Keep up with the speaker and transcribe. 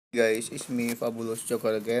Guys, it's me Fabulous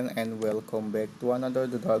Joker again and welcome back to another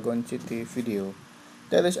The Dragon City video.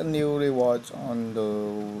 There is a new reward on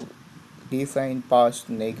the Divine Pass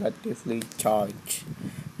negatively charged.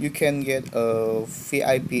 You can get a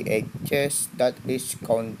VIP egg chest that is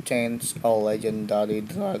contains a legendary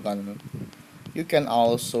dragon. You can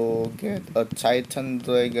also get a Titan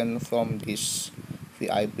dragon from this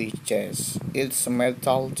VIP chest. It's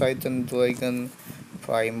Metal Titan dragon,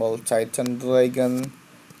 Primal Titan dragon,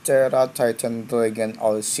 Terra Titan Dragon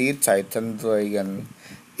or Sea Titan Dragon.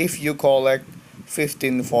 If you collect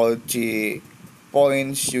 1540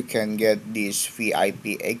 points, you can get this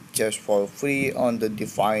VIP egg just for free on the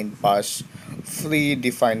Divine Pass, free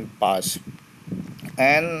Divine Pass.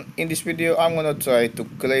 And in this video, I'm gonna try to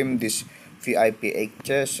claim this VIP egg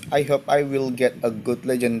chest. I hope I will get a good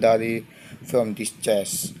legendary from this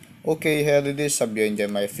chest. Okay, here it is. Hope you enjoy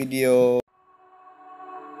my video.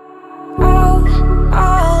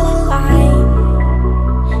 All alive.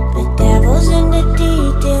 The devil's in the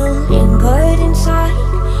detail, lingered inside.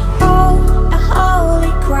 Oh, a holy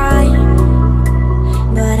crime.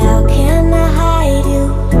 But how can I hide you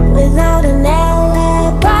without an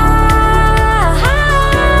alibi?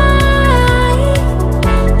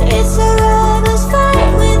 It's a rebel's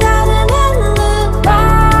fight without an alibi.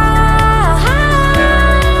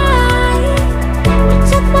 You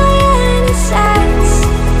took my innocence.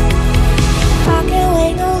 I can't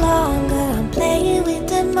wait no longer, I'm playing with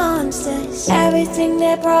the monsters. Everything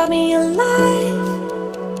that brought me alive,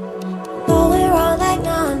 going wrong like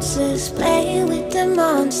nonsense. Playing with the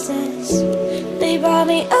monsters, they brought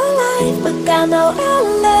me alive, but got no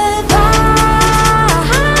alibi.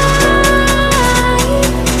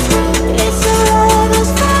 It's a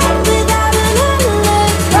rebel's fight without an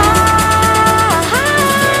alibi.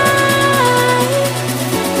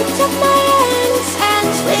 You took my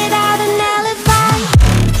innocence without an alibi.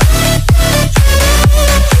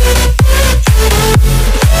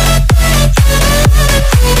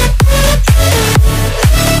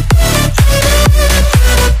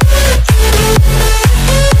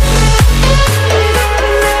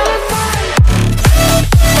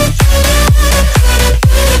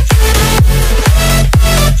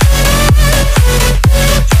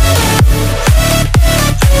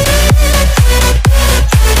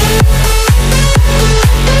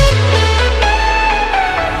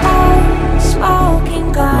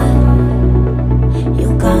 Smoking gun, you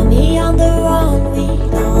got me on the run. We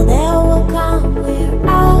know that will come. We're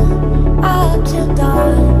out up till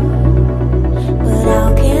dawn. But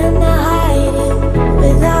how can I hide you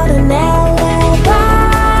without an alibi?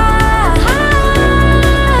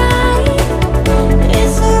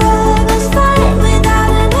 It's a rebel's fight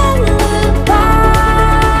without an alibi.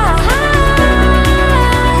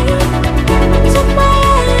 Took my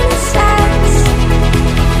innocence.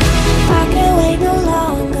 I can't wait no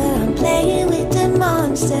longer, I'm playing with the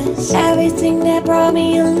monsters. Everything that brought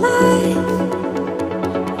me alive,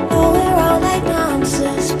 going wrong like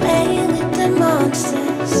nonsense. Playing with the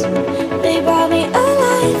monsters, they brought me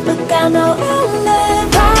alive, but got no